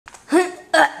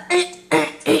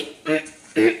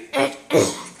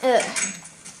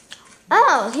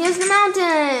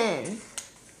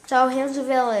the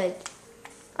village.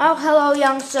 Oh, hello,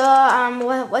 young sir.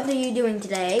 What are you doing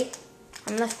today?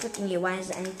 I'm not clicking you. Why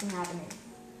is anything happening?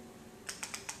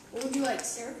 What would you like,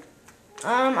 sir?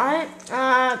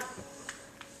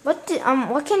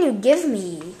 What can you give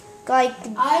me? Like,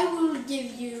 I will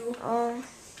give you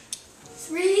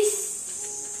 3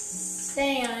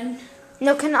 sand.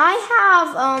 No, can I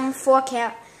have 4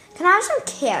 carrots? Can I have some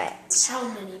carrots? How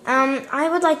many? I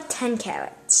would like 10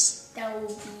 carrots. That will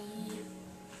be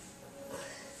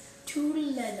 2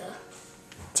 leather.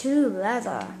 2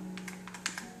 leather.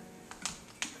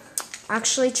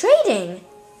 Actually trading,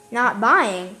 not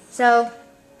buying. So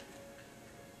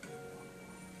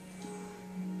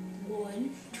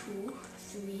 1, 2,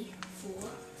 3, 4,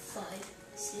 5,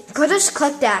 6. could just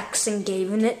clicked X and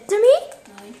given it to me.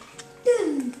 9,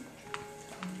 10.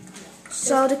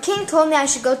 So the king told me I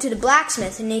should go to the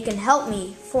blacksmith and he can help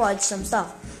me forge some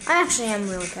stuff. I actually am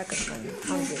really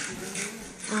hungry.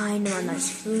 I know a nice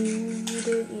food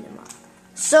to eat 'em up.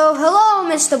 So hello,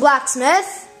 Mr.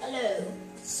 Blacksmith. Hello,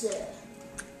 sir.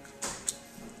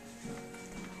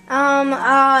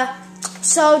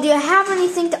 So do you have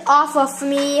anything to offer for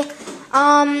me?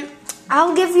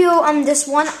 I'll give you this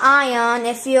 1 iron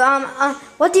if you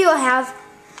what do you have?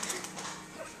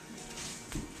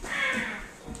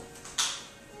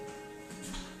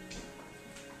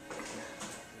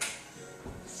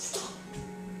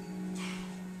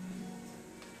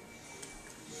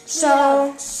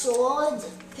 So Swords,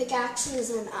 pickaxes,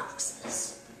 and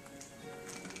axes.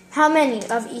 how many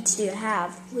of each do you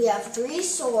have? We have 3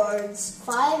 swords,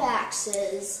 5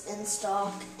 axes in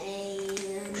stock, and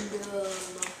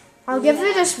I'll give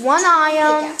you just 1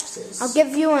 iron. pickaxes. I'll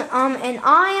give you an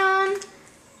iron.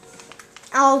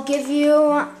 I'll give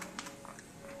you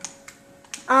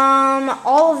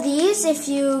all of these if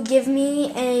you give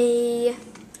me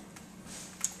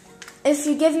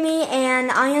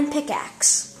an iron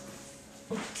pickaxe.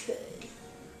 Okay.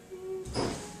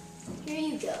 Here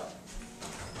you go.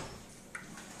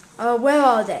 Where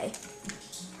are they?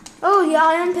 Oh, the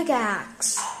iron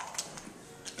pickaxe.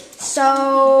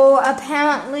 So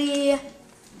apparently,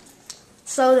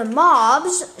 the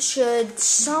mobs should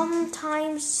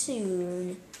sometime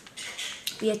soon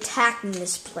be attacking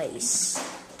this place.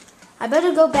 I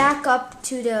better go back up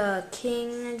to the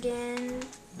king again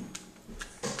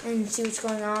and see what's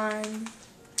going on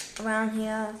around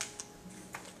here.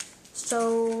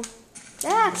 So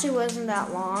that actually wasn't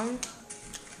that long.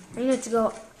 I need to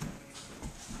go.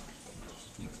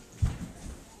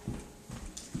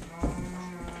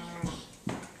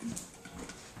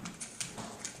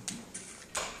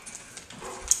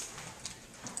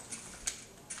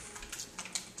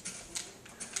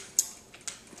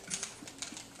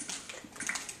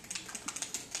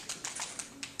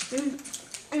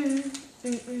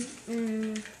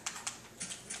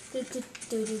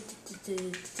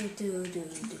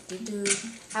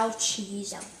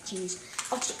 Ouchies, ouchies,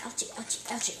 ouchie, ouchie, ouchie,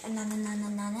 ouchie, na na na na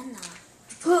na na na.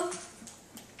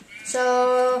 So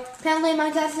apparently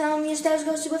Minecraft stairs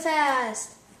go super fast.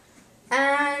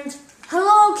 And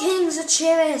hello, Kings of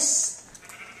Chiris.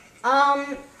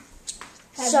 Have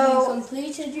you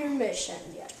completed your mission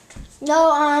yet?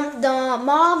 No, the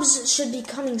mobs should be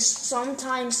coming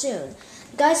sometime soon.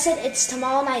 The guy said it's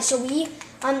tomorrow night, so we,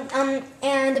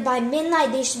 and by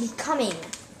midnight they should be coming.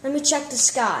 Let me check the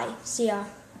sky, see how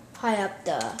high up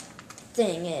the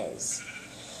thing is.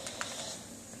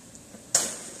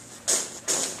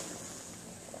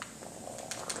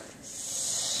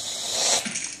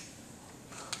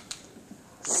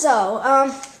 So,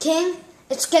 King,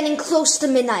 it's getting close to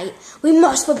midnight. We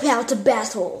must prepare to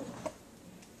battle.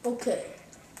 Okay.